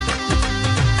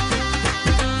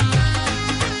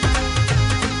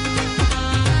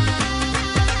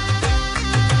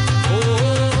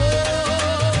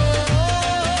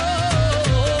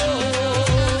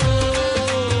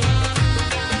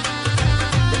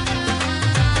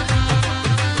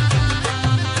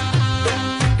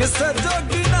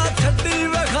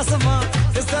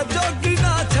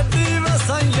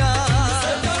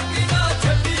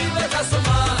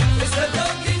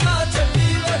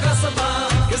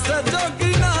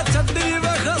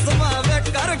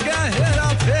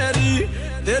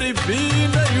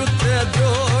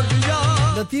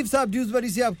लतीफ साहब ड्यूसबरी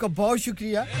से आपका बहुत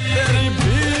शुक्रिया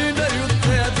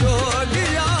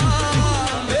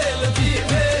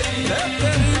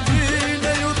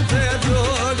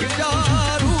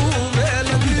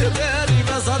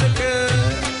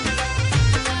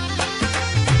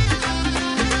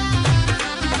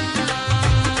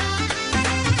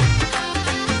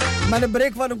मैंने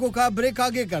ब्रेक वालों को कहा ब्रेक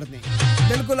आगे कर दें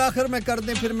बिल्कुल आखिर में कर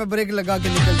दें फिर मैं ब्रेक लगा के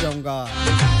निकल जाऊंगा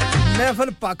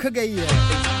महफिल पक गई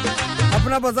है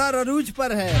अपना बाजार अरूज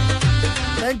पर है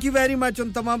थैंक यू वेरी मच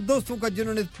उन तमाम दोस्तों का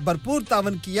जिन्होंने भरपूर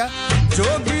तावन किया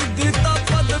जोगी दीता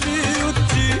पदवी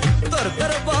उच्ची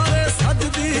दरबारे सज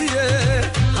दिए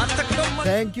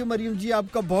थैंक यू मरियम जी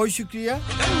आपका बहुत शुक्रिया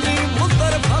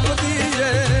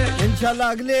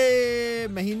इंशाल्लाह अगले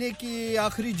महीने की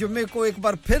आखिरी जुम्मे को एक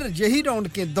बार फिर यही राउंड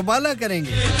के दोबारा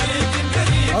करेंगे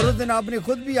और उस दिन आपने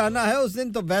खुद भी आना है उस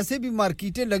दिन तो वैसे भी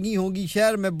मार्केटें लगी होंगी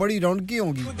शहर में बड़ी रौनकें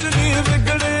होंगी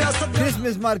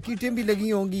क्रिसमस मार्केटें भी लगी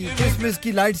होंगी क्रिसमस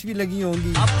की लाइट्स भी लगी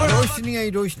होंगी रोशनियां ही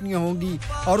रोशनियां होंगी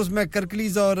और उसमें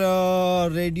करकलीज और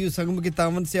रेडियो संगम के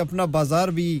तावन से अपना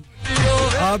बाजार भी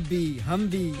आप भी हम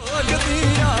भी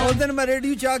उस दिन मैं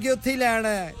रेडियो चाह के उत्थे ही लेना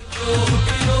है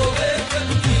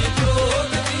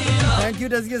थैंक यू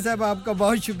रज़िया साहब आपका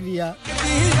बहुत शुक्रिया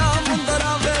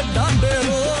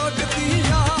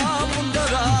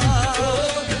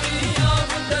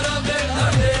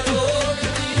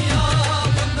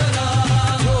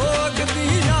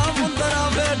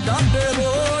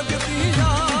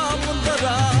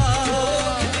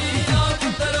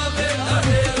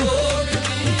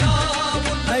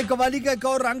कवाली का एक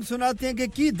और रंग सुनाते हैं कि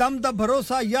की दम दा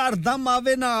भरोसा यार दम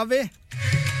आवे ना आवे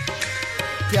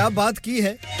क्या बात की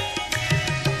है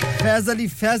फैज अली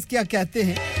फैज क्या कहते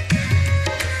हैं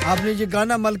आपने ये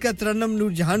गाना मलका तरन्नुम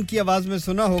नूरजहान की आवाज में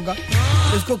सुना होगा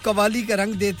इसको कवाली का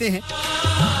रंग देते हैं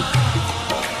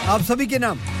आप सभी के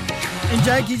नाम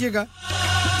एंजॉय कीजिएगा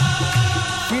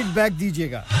फीडबैक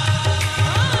दीजिएगा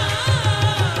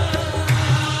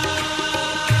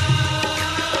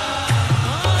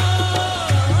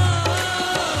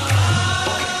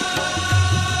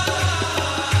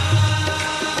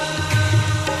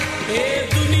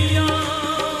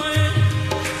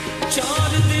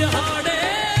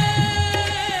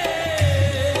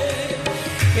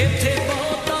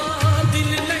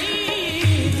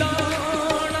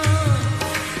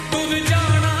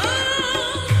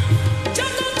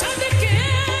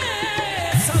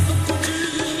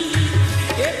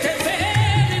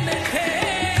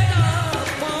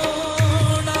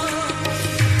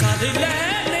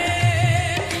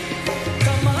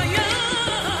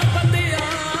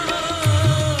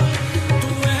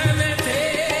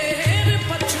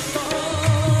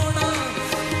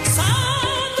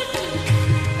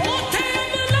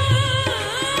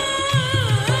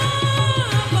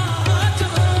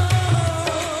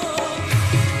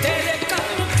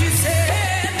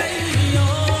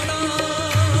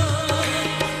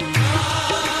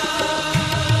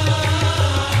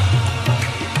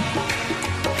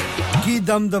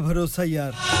दम दा भरोसा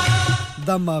यार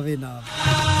दम आवे ना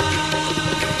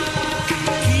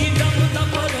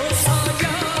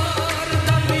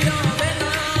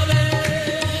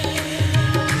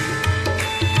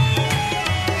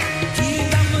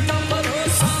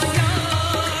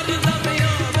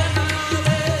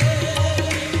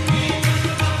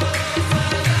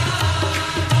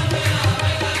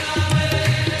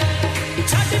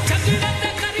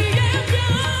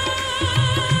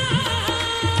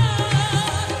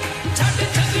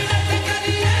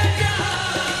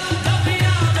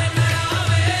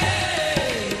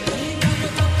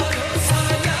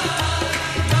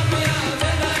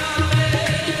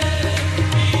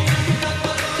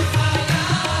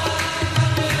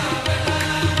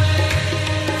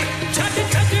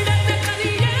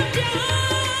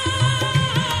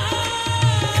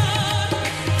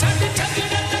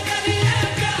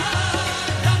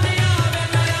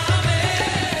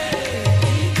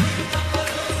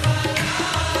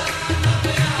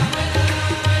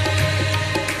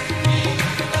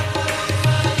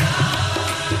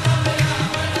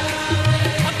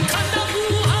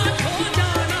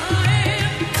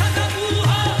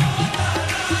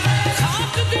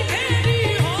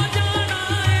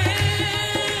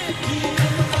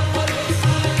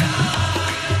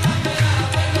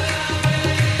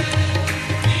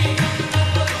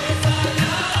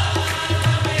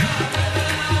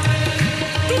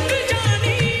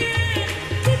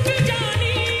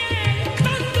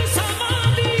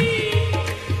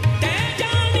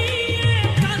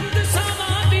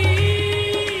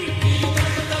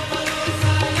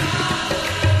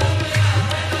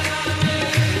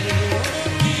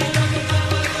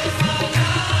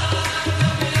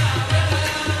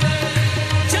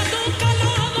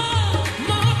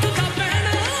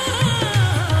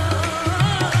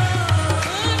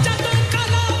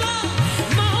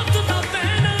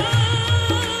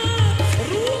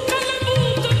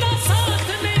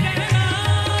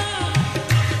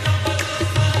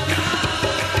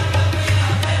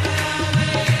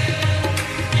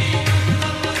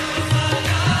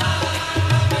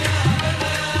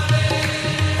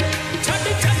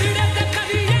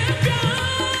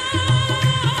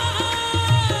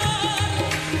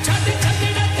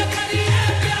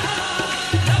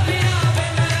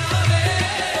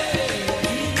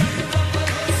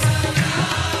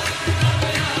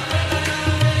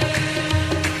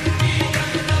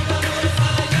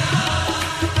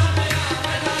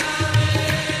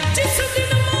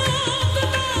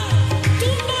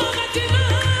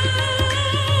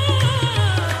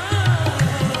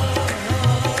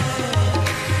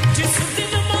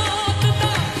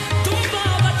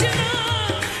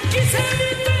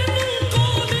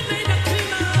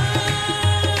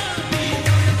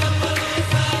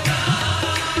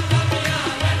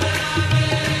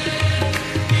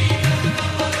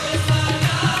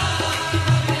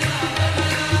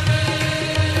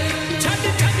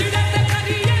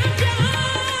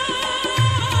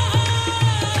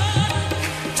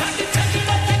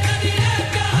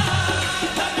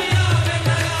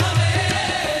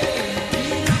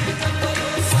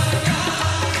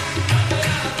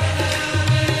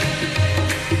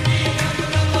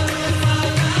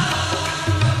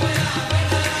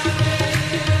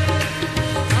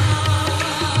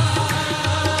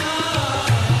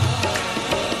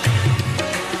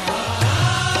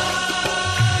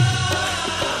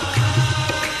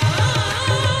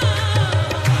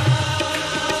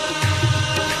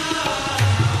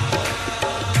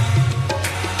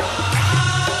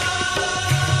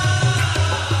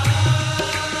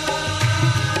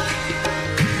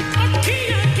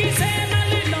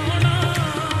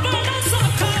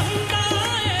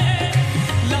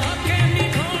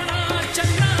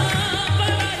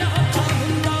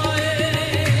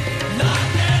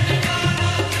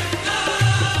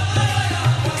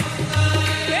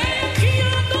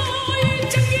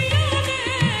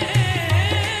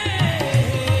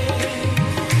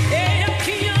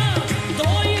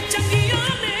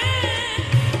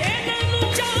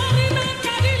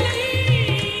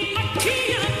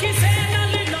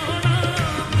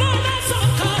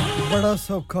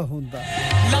सौखा हुंदा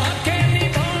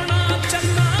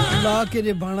ला के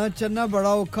निभाना चन्ना बड़ा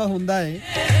औखा हुंदा है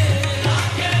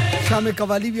शाम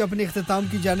कवाली भी अपने इख्तिताम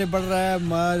की जाने बढ़ रहा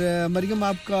है मरियम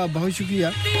आपका बहुत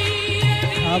शुक्रिया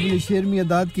आपने शेर में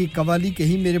अदाद की कवाली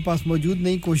कहीं मेरे पास मौजूद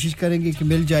नहीं कोशिश करेंगे कि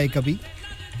मिल जाए कभी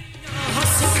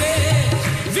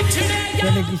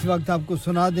चलिए किस वक्त आपको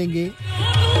सुना देंगे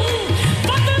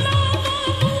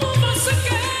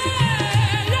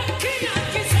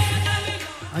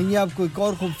आइए आपको एक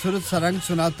और खूबसूरत सा रंग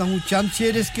सुनाता हूँ चंद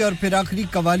शेर इसके और फिर आखिरी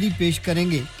कवाली पेश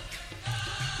करेंगे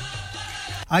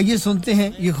आइए सुनते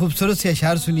हैं ये खूबसूरत से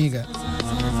अशार सुनिएगा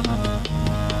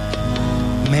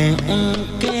मैं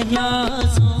उनके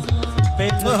नाज़ों पे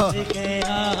टूट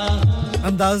गया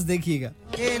अंदाज देखिएगा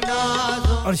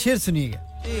और शेर सुनिएगा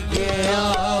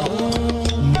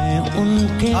मैं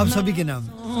उनके आप सभी के नाम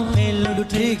पे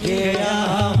लुट गया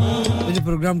मुझे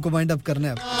प्रोग्राम को वाइंड अप करना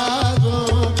है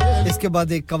इसके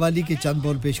बाद एक कवाली के चंद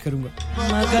बोल पेश करूंगा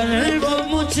मगर वो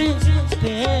मुझे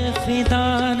पे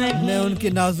फिदा नहीं मैं उनके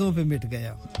नाज़ों पे मिट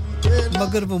गया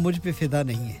मगर वो मुझ पे फिदा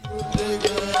नहीं है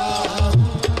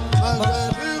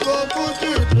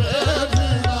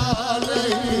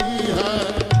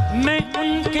मैं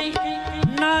उनके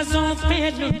नाज़ों पे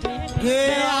लुट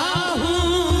गया हूँ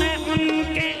मैं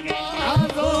उनके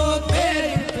नाज़ों पे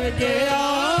लुट गया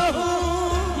हूँ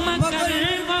मगर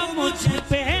वो मुझ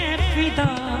पे फिदा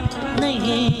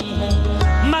नहीं है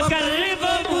मगर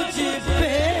वो मुझ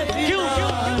पे क्यों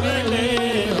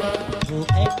नहीं वो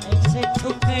ऐसे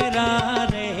ठुकरा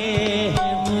रहे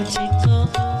हैं मुझको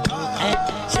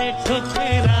ऐसे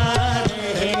ठुकरा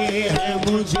रहे हैं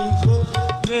मुझको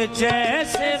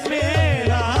जैसे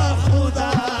मेरा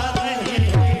खुदा नहीं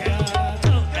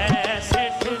तो ऐसे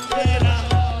ठुकरा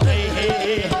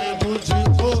रहे हैं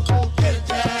मुझको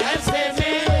जैसे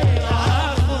मेरा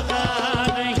खुदा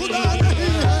नहीं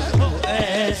तो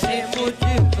ऐसे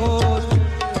मुझको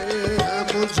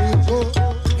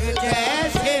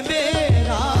जैसे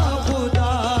मेरा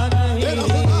खुदा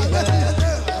नहीं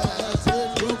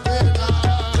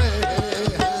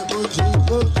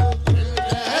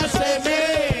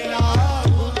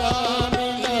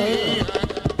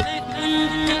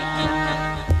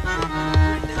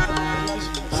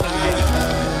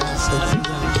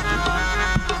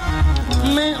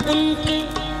मैं उनके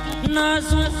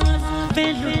नाज़ों पे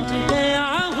लुट गया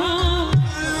हूँ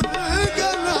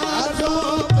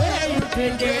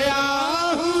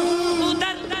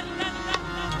उधर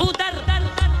उधर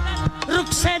रुख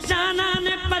से जाना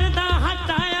ने पर्दा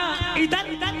हटाया इधर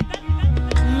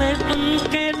मैं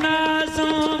उनके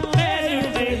नाज़ों पे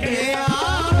लुट गया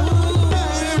हूँ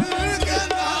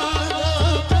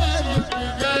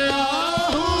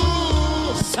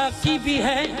साकी भी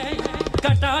है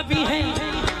कटा भी है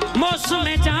मौसम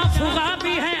जहाँ फुगा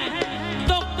भी है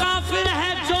तो काफिर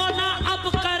है जो ना अब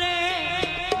करे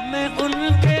मैं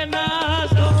उनके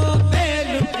नाज़ों पे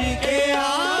लुट गया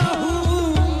हूँ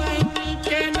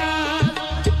उनके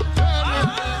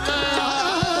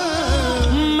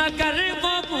मगर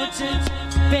वो मुझ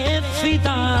पे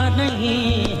फिदा नहीं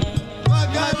है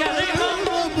मगर वो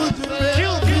मुझ पे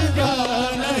फिदा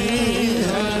नहीं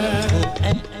है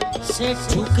ऐसे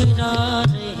ठुकरा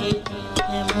रहे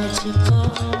मुझको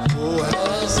वो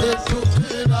ऐसे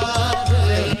ठुकरा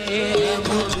रहे हैं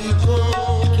मुझको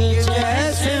कि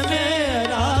जैसे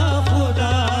मेरा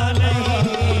खुदा नहीं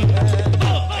है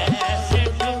वो ऐसे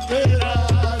ठुकरा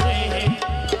रहे हैं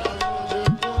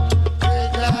कि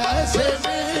जैसे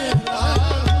मेरा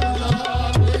खुदा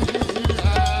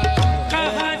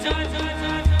नहीं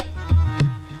है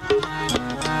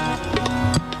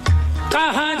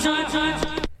कहाँ जा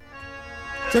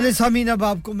चलिए सामीन अब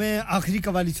आपको मैं आखिरी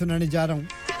कवाली सुनाने जा रहा हूं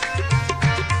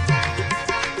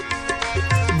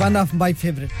वन ऑफ माय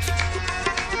फेवरेट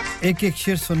एक एक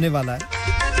शेर सुनने वाला है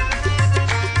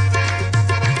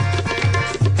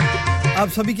आप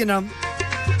सभी के नाम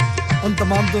उन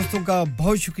तमाम दोस्तों का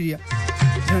बहुत शुक्रिया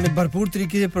जिन्होंने भरपूर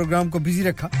तरीके से प्रोग्राम को बिजी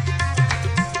रखा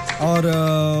और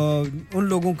उन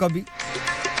लोगों का भी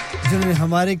जिन्होंने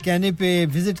हमारे कहने पे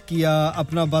विजिट किया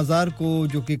अपना बाजार को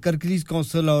जो कि करकलीज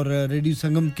काउंसिल और रेडियो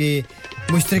संगम के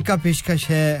मुश्तरका पेशकश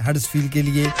है हडर्सफील्ड के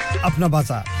लिए अपना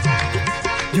बाजार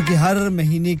जो कि हर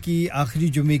महीने की आखिरी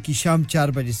जुमे की शाम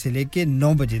 4 बजे से लेके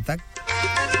 9 बजे तक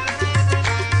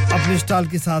अपने स्टॉल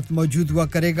के साथ मौजूद हुआ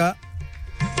करेगा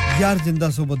यार जिंदा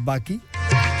सोबत बाकी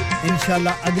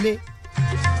इंशाल्लाह अगले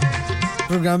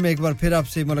प्रोग्राम में एक बार फिर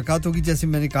आपसे मुलाकात होगी जैसे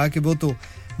मैंने कहा कि वो तो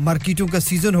मार्केटों का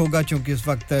सीजन होगा क्योंकि इस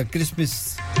वक्त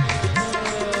क्रिसमस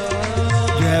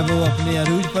जो है वो अपने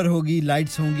अरूज पर होगी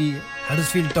लाइट्स होंगी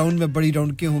हडर्सफील्ड टाउन में बड़ी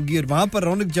रौनकें होंगी और वहां पर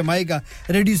रौनक जमाएगा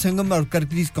रेडियो संगम और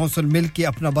करकलीज काउंसिल मिल के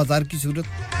अपना बाजार की सूरत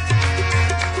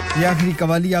ये आखिरी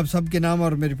कवाली आप सब के नाम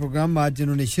और मेरे प्रोग्राम में आज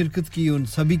जिन्होंने शिरकत की उन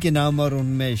सभी के नाम और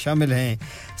उनमें शामिल हैं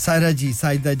सायरा जी,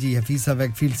 साइदा जी, हफीज साहब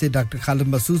वैकफील्ड से, डॉक्टर खालिद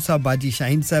मसूद साहब, बाजी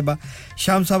शाहीन साहबा,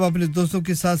 शाम साहब अपने दोस्तों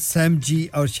के साथ, सैम जी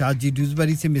और शाद जी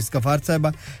ड्यूसबरी से, मिस गफार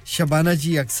साहबा, शबाना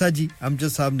जी, अक्सा जी, अमजद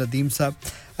साहब, नदीम साहब,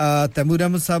 तैमूर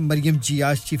अहमद साहब, मरियम जी,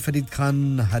 आश जी, फरीद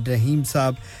खान, रहीम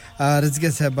साहब, रज़िया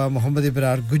साहबा, मोहम्मद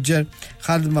इब्रार गुज्जर,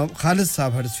 खालिद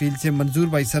साहब हरसफील्ड से, मंजूर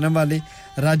भाई सनम वाले,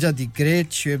 राजा दी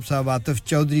ग्रेट, शुएब साहब, आतिफ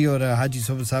चौधरी और हाजी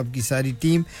सोबत साहब की सारी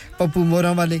टीम, पप्पू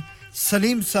मोरा वाले,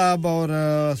 सलीम साहब और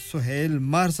सुहेल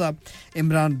मार साहब,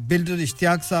 इमरान बिल्डर,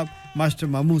 इश्तियाक साहब, मास्टर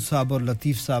महमूद साहब और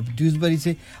लतीफ़ साहब ड्यूसबरी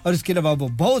से और इसके अलावा वो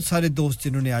बहुत सारे दोस्त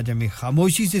जिन्होंने आज हमें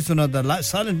खामोशी से सुना द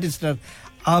साइलेंट लिस्नर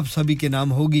आप सभी के नाम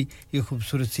होगी ये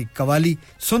खूबसूरत सी कवाली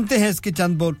सुनते हैं इसके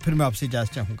चंद बोल फिर मैं आपसे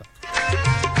इजाज़त चाहूंगा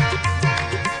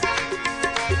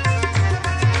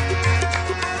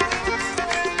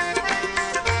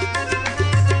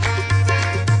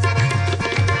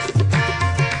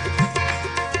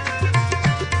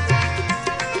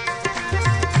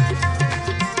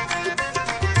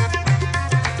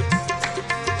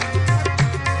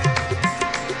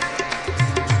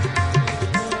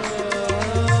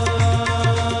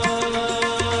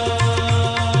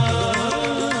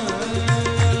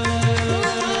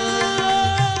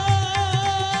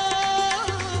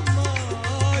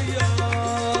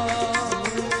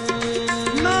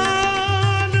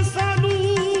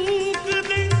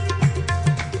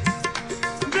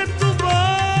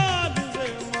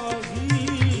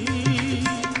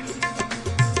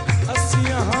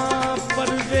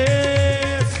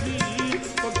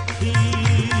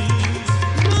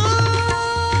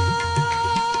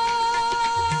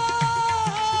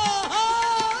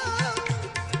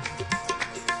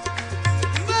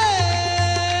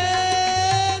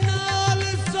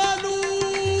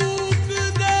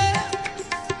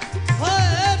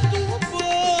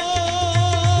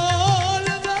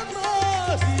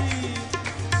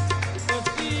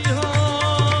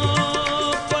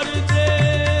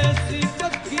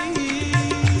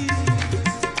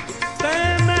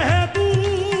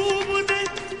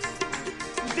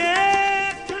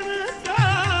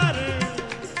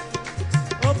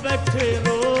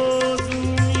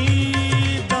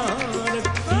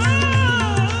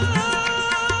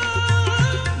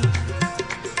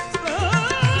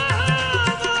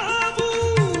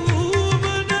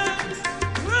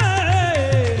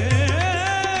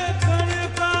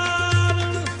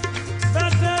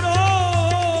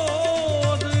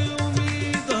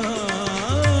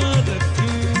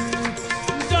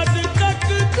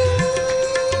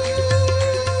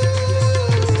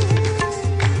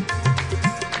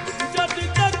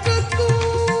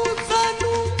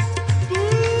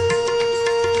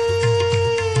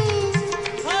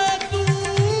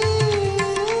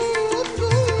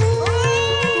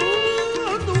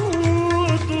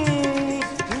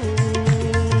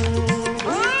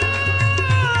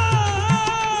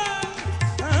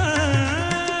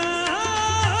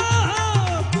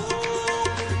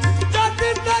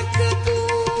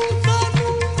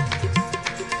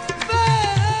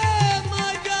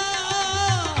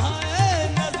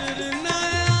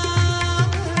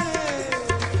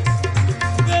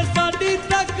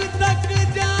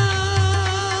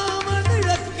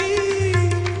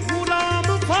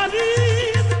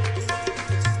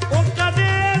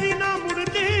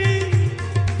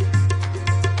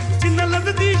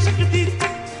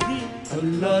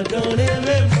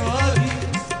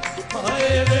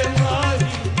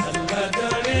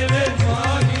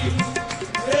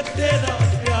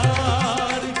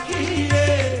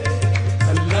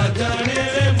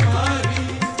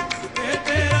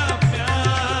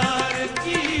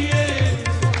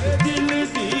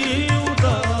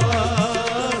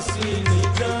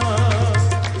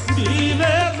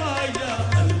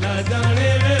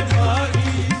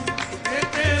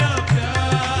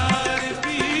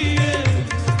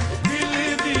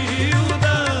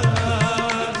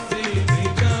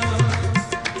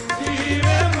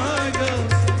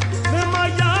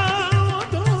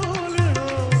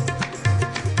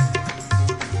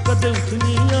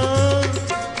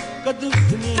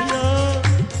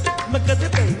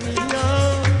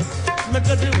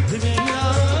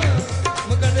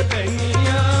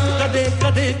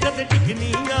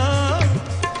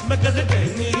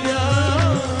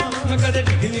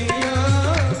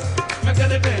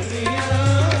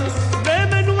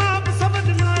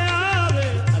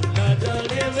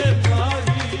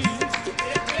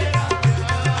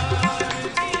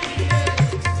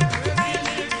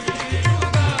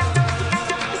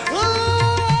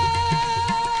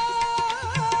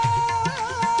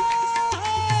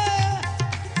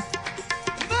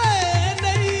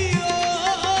नहीं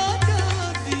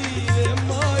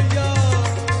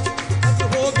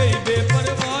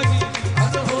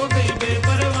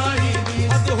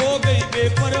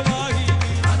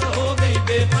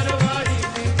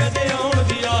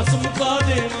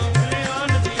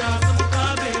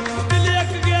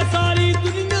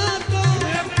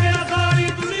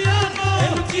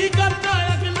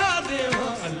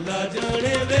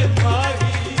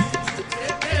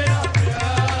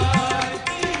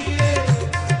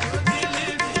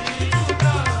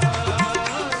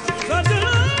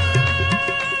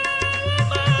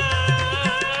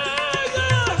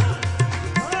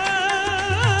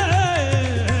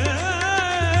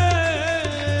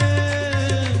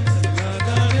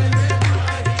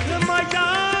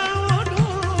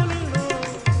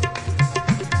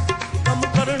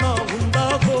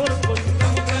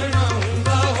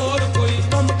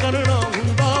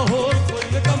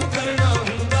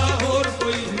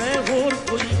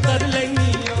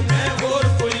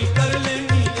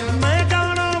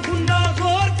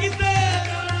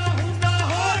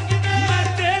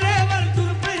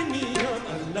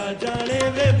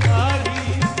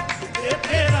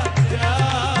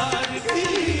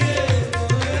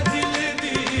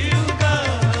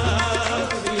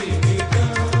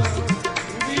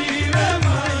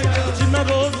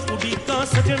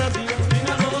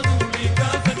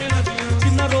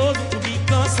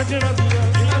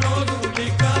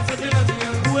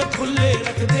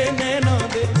रखदे नैना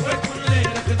दे ओए खुले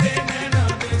रखदे नैना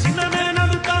दे जिन्ना नैना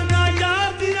लुटाना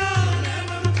यार दिया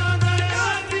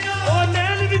ओ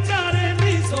नैन विचारे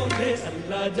नहीं सोंदे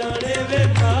अल्लाह जाने वे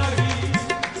मागी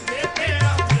ये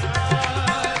तेरा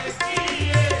प्यार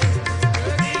किए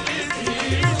दिल दी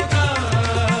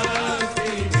उदास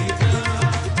तेरी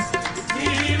जान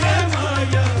जीवे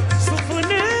माया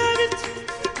सुपने विच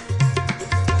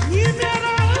ये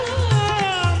मेरा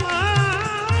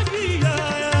मागी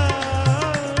आया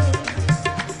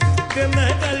कि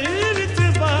मैं गल विच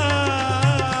पा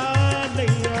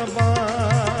लईया बा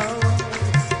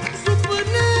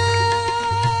सुपने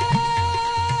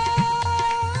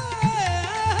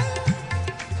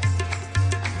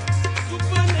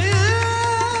सुपने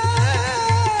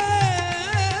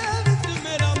विच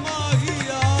मेरा मागी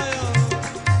आया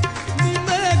नी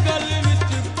मैं गल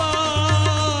विच पा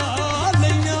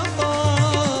लईया बा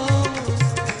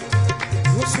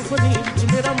वो सुपने विच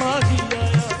मेरा मागी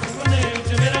आया सुपने विच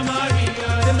मेरा मागी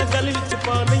आया ते मैं गल विच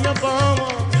पा लईया बावा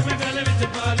ते मैं गल विच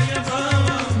पा लईया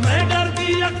बावा मैं डरदी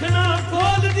अख ना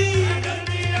खोलदी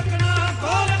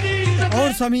और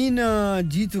सामीन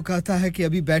जी तो कहता है कि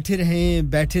अभी बैठे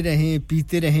रहें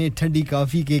पीते रहें ठंडी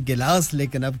कॉफी के गिलास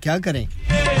लेकिन अब क्या करें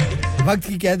वक्त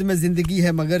की कैद में जिंदगी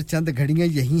है मगर चंद घड़ियां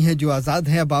यही हैं जो आजाद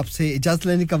हैं अब आपसे इजाजत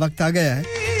लेने का वक्त आ गया है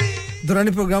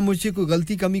दौरान प्रोग्राम मुझसे कोई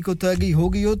गलती कमी को तो हो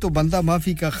गई हो तो बंदा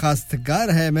माफी का खास्तगार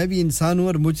है मैं भी इंसान हूं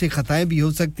और मुझसे खताएं भी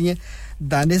हो सकती हैं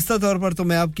दानिस्ता तौर पर तो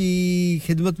मैं आपकी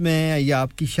खिदमत में या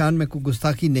आपकी शान में कोई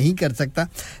गुस्ताखी नहीं कर सकता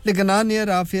लेकिन ऑन एयर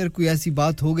ऑफ एयर कोई ऐसी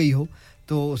बात हो गई हो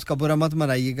तो उसका बुरा मत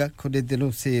मनाइएगा खुले दिलों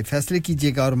से फैसले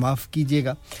कीजिएगा और माफ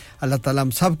कीजिएगा अल्लाह ताला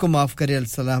हम सबको माफ करे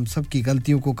अल्लाह हम सब की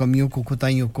गलतियों को कमियों को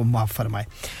खुताइयों को माफ फरमाए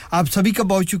आप सभी का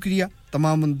बहुत शुक्रिया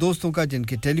तमाम उन दोस्तों का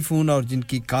जिनके टेलीफोन और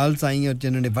जिनकी कॉल्स आई और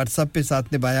जिन्होंने व्हाट्सएप पे साथ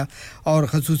निभाया और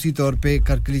ख़ुसूसी तौर पे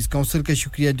करकलीस काउंसिल का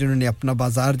शुक्रिया जिन्होंने अपना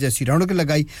बाजार जैसी रौनक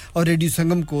लगाई और रेडियो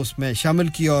संगम को उसमें शामिल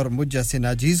किया और मुझ जैसे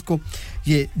नाजीज़ को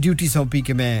ये ड्यूटी सौंपी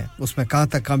कि मैं उसमें कहां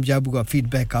तक कामयाब हुआ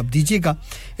फीडबैक आप दीजिएगा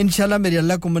इंशाल्लाह मेरे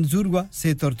अल्लाह को मंजूर हुआ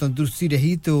सेहत और तंदुरुस्ती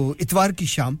रही तो इतवार की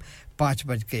शाम 5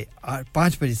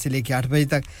 बजे से लेकर 8 बजे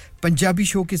तक पंजाबी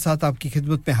शो के साथ आपकी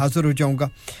खिदमत में हाजिर हो जाऊंगा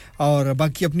और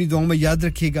बाकी अपनी दुआओं में याद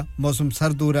रखिएगा मौसम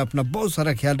सर्द हो रहा है अपना बहुत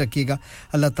सारा ख्याल रखिएगा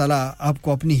अल्लाह ताला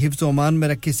आपको अपनी हिफ्ज़ व अमान में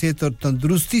रखे सेहत और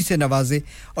तंदुरुस्ती से नवाजे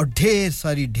और ढेर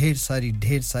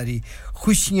सारी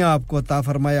खुशियां आपको अता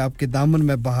फरमाए आपके दामन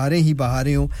में बहारें ही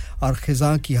बहारें हों और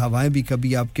खिज़ां की हवाएं भी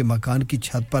कभी आपके मकान की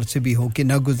छत पर से भी होके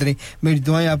ना गुजरें मेरी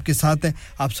दुआएं आपके साथ हैं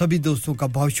आप सभी दोस्तों का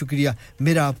बहुत शुक्रिया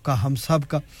मेरा आपका हम सब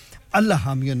का अल्लाह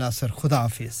हामी नासर खुदा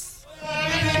हाफिज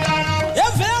ये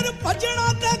फेर भजना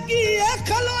ते की ए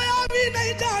खलोया भी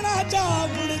नहीं जाना जा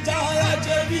मुड़ जाया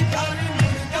जे भी कर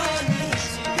मुड़ जानी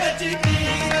गज की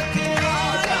रखना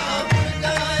जा मुड़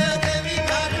जाया जे भी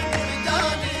कर मुड़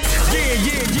जानी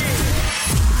yeah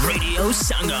Radio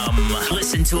Sangam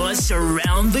listen to us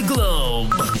around the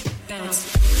globe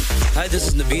Hi, this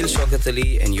is Nabil Shaukat Ali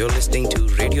and you're listening to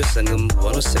Radio Sangam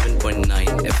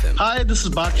 107.9 FM. Hi, this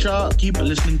is Baksha. Keep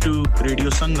listening to Radio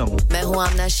Sangam. मैं हूँ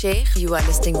आमना Sheikh. You are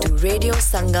listening to Radio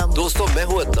Sangam. दोस्तों मैं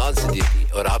हूँ अदनान सिद्दीकी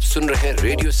और आप सुन रहे हैं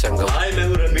radio संगम. Hi, मैं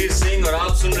हूँ रणवीर सिंह और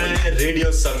आप सुन रहे हैं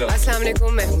रेडियो संगम. अस्सलाम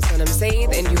वालेकुम मैं हूँ सनम Saeed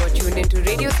and you are tuned into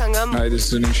Radio Sangam. Hi, this is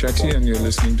Zunin Shetty and you're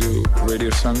listening to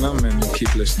Radio Sangam and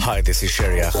keep listening. Hi, this is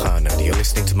Sharia Khan and you're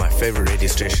listening to my favorite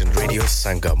radio station Radio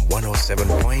Sangam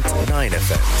 107.9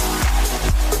 FM.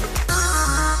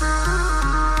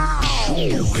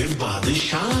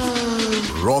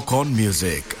 Rock on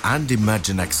Music and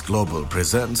Imaginex Global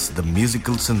presents the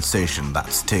musical sensation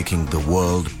that's taking the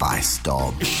world by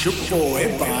storm.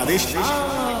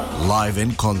 Live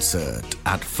in concert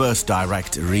at First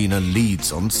Direct Arena,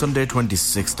 Leeds on Sunday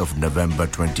 26th of November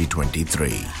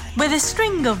 2023. With a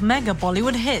string of mega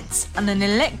Bollywood hits and an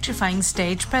electrifying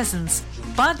stage presence,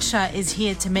 Badshah is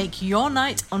here to make your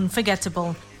night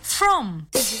unforgettable. From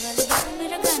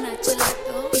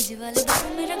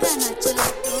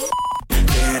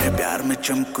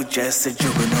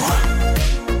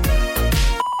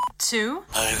to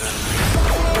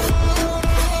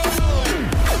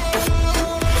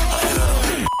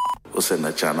उसे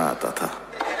नचाना आता था.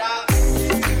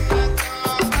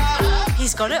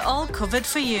 He's got it all covered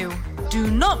for you. Do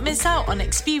not miss out on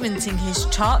experiencing his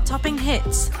chart-topping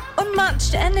hits,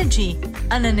 unmatched energy,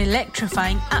 and an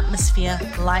electrifying atmosphere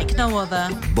like no other.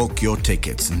 Book your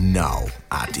tickets now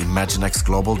at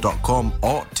imaginexglobal.com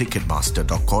or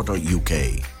ticketmaster.co.uk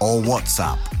or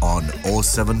WhatsApp on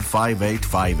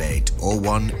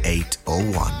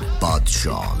 07585801801.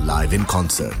 Badshah live in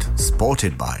concert,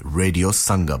 supported by Radio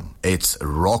Sangam. It's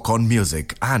Rock on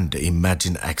Music and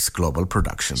Imagine X Global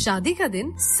Production. शादी का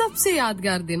दिन सबसे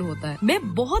यादगार दिन होता है. मैं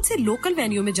बहुत से लोकल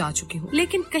वेन्यू में जा चुकी हूँ,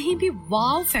 लेकिन कहीं भी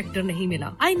वाव फैक्टर नहीं मिला.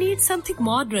 I need something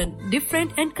modern, different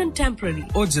and contemporary.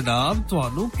 ओ जनाब,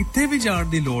 ਤੁਹਾਨੂੰ ਕਿੱਥੇ ਵੀ ਜਾਣ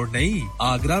ਦੀ ਲੋੜ ਨਹੀਂ.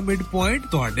 ਆਗਰਾ ਮਿਡ ਪੁਆਇੰਟ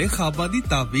ਤੁਹਾਡੇ ਖਾਬਾਂ ਦੀ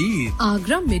ਤਾਬੀਰ.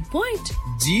 Agra mid point?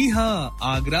 जी हाँ,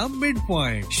 आगरा मिड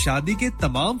पॉइंट. शादी के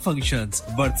तमाम functions,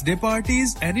 birthday parties,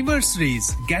 anniversaries,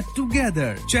 get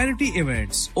together, charity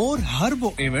events और हर वो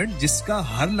इवेंट जिसका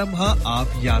हर लम्हा आप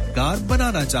यादगार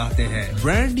बनाना चाहते हैं.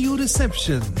 Brand new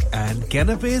reception and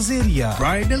कैनपेज area,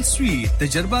 bridal sweet,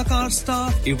 तजर्बाकार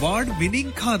staff, award winning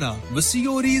खाना,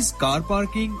 वसीओरीज, कार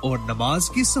पार्किंग और नमाज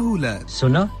की सहूलत.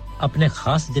 सुना? अपने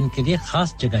खास दिन के लिए खास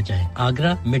जगह जाएं.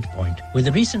 Agra Midpoint with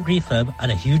a recent refurb and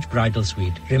a huge bridal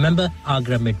suite. Remember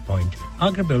Agra Midpoint,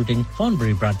 Agra Building,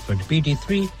 Thornbury, Bradford, BD3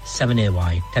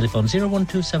 7AY. Telephone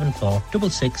 01274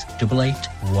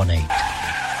 668818.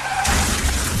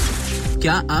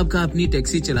 क्या आपका अपनी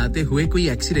टैक्सी चलाते हुए कोई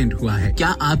एक्सीडेंट हुआ है? क्या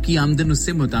आपकी आमदन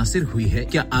उससे मुतासिर हुई है?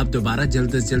 क्या आप दोबारा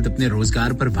जल्द से जल्द अपने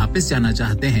रोजगार पर वापस जाना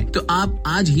चाहते हैं? तो आप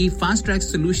आज ही फास्ट ट्रैक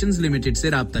सॉल्यूशंस लिमिटेड से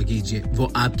राब्ता कीजिए. वो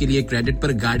आपके लिए क्रेडिट पर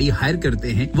गाड़ी हायर करते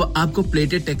हैं. वो आपको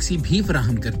प्लेटेड टैक्सी भी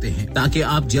फराहम करते हैं ताकि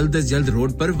आप जल्द से जल्द रोड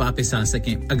पर वापस आ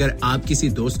सकें. अगर आप किसी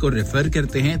दोस्त को रेफर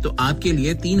करते हैं तो आपके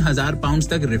लिए £3000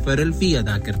 तक रेफरल फी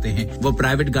अदा करते हैं. वो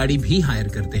प्राइवेट गाड़ी भी हायर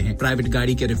करते हैं. प्राइवेट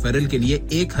गाड़ी के रेफरल के लिए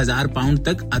 £1000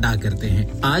 तक अदा करते हैं.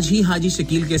 आज ही हाजी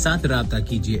शकील के साथ राब्ता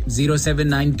कीजिए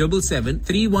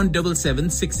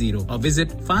 07977317760 और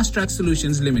visit fast track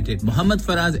solutions limited, Mohammad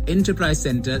Faraz enterprise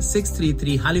centre,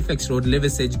 633 Halifax road,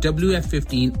 Liversedge,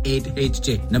 WF15 8HJ.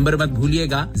 Number मत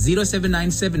भूलिएगा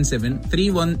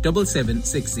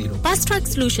 07977317760. Fast Track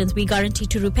Solutions, we guarantee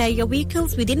to repair your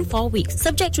vehicles within 4 weeks,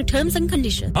 subject to terms and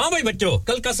conditions. हाँ भाई बच्चों,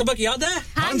 कल का सबक याद है?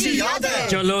 हाँ जी याद है.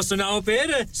 चलो सुनाओ फिर.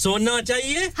 सोना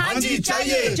चाहिए? हाँ जी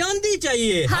चाहिए. चांदी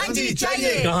चाहिए? हाँ जी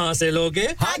चाहिए. कहाँ से लोगे?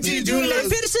 हाजी जूलर्स.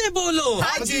 फिर से बोलो.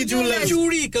 हाजी जूलर्स.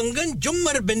 चूड़ी, कंगन,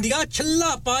 झुमर, बिंदिया,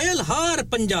 छल्ला, पायल, हार,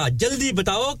 पंजा. जल्दी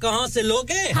बताओ कहाँ से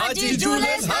लोगे? हाजी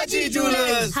जूलर्स. हाजी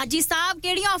जूलर्स. हाजी साहब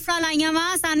केड़ी ऑफर लाईयां वा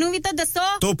सानू भी तो दसो.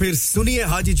 तो फिर सुनिए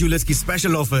हाजी जूलर्स की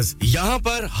स्पेशल ऑफर्स. यहाँ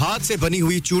पर हाथ से बनी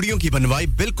हुई चूड़ियों की बनवाई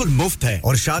बिल्कुल मुफ्त है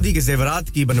और शादी के जेवरात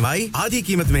की बनवाई आधी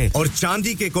कीमत में और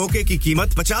चांदी के कोके की कीमत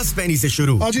 50 पैसे से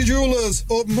शुरू. Haji Jewelers,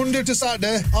 open Monday to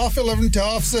Saturday, 11:30 to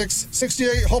 6:30,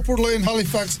 68 Hopwood Lane,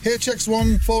 Halifax, HX1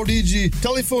 4DG.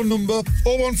 Telephone number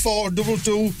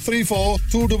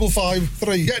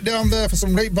 01422342553. Get down there for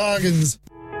some great bargains.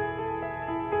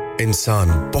 इंसान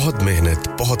बहुत मेहनत,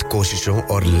 बहुत कोशिशों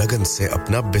और लगन से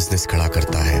अपना बिजनेस खड़ा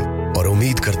करता है और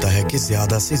उम्मीद करता है कि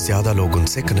ज्यादा से ज्यादा लोग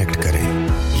उनसे कनेक्ट करें.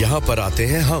 यहाँ पर आते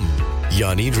हैं हम,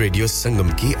 यानी रेडियो संगम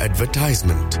की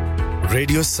एडवर्टाइजमेंट.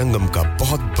 रेडियो संगम का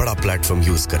बहुत बड़ा प्लेटफॉर्म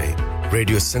यूज करें.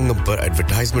 रेडियो संगम पर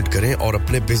एडवर्टाइजमेंट करें और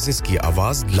अपने बिजनेस की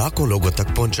आवाज लाखों लोगों तक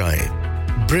पहुंचाएं.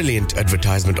 Brilliant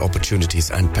advertisement opportunities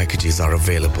and packages are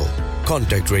available.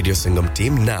 Contact Radio Sangam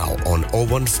team now on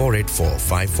 01484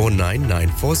 549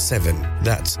 947.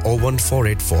 That's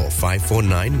 01484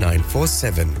 549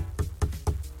 947.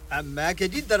 मैं के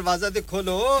जी दरवाजा दे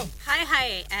खोलो. हाय हाय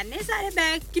एने सारे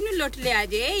बैग किनु लुट ले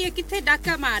आजे. ये किथे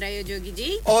डाका मार रहे हो जोगी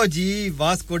जी? ओ जी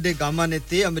वास्को डे गामा ने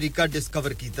ते अमेरिका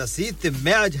डिस्कवर कीता सी ते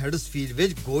मैं आज हडर्सफील्ड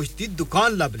विच गोश्त दी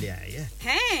दुकान लब ले आया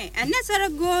है. एने सारा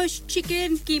गोश्त,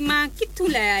 चिकन, कीमा किथु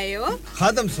ले आए हो?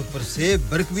 खादम सुपर से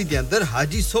बरकवी दे अंदर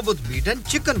हाजी सोबत मीट एंड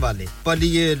चिकन वाले.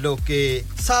 पलिए लोके,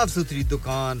 साफ सुथरी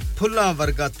दुकान, फुल्ला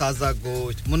वर्गा ताजा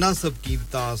गोश्त, मुनासिब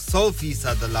कीमतां,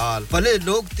 100% दलाल, भले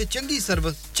लोग ते चंगी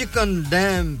service. Chicken,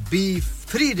 lamb, beef,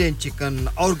 free range chicken,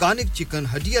 organic chicken,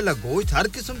 हड्डी वाला गोश्त, हर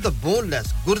किस्म दा बोनलेस,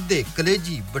 गुर्दे,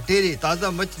 कलेजी, बटेरे, ताजा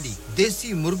मछली,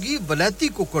 देसी मुर्गी, बलाती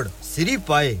कुकड़, सिरी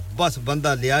पाए, बस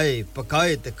बंदा ले आए,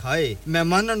 पकाए ते खाए,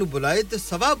 मेहमानां नु बुलाए ते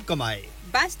सवाब कमाए.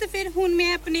 बस तो फिर हुन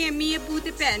मैं अपने अम्मी अब्बू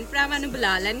ते भैन भरावां नु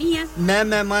बुला लनी है. मैं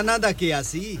मेहमानां दा किया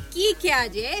सी. की क्या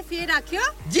जे फिर आखियो?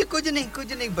 जी कुछ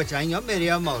नहीं बचाइयो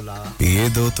मेरे मौला. ये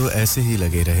दो तो ऐसे ही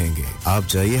लगे रहेंगे. आप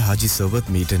जाइए हाजी सोबत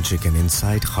meat and chicken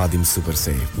inside Khadim super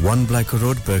से 1 Black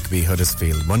Road, Birkby,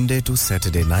 Huddersfield, Monday to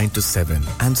Saturday 9 to 7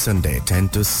 and Sunday 10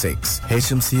 to 6.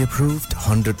 HMC approved,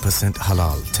 100%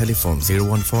 halal. Telephone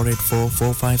 01484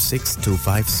 456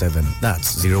 257.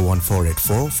 That's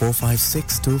 01484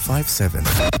 456 257.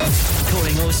 7.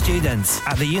 Calling all students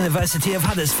at the University of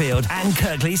Huddersfield and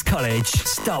Kirklees College.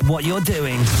 Stop what you're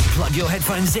doing, plug your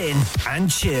headphones in and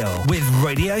chill with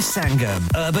Radio Sangam.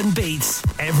 Urban beats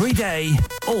every day,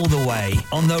 all the way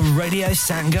on the Radio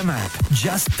Sangam app.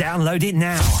 Just download it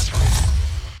now.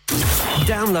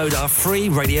 Download our free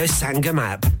Radio Sangam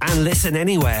app and listen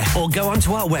anywhere or go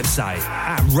onto our website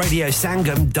at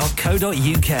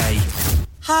radiosangam.co.uk.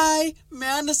 Hi,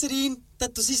 मैं नसरीन ते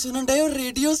तुसी सुनन दे हो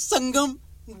radio संगम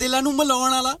दिलां नु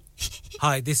मिलाउण वाला.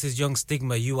 Hi, this is Young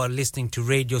Stigma. You are listening to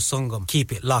Radio Sangam.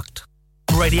 Keep it locked.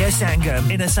 Radio Sangam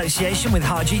in association with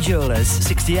Haji Jewellers,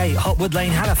 68 Hotwood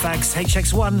Lane, Halifax,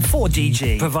 HX1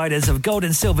 4DG. Providers of gold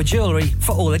and silver jewellery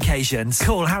for all occasions.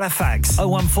 Call Halifax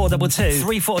 01422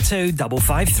 342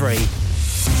 553.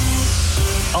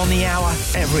 On the hour,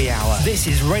 every hour. This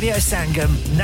is Radio Sangam.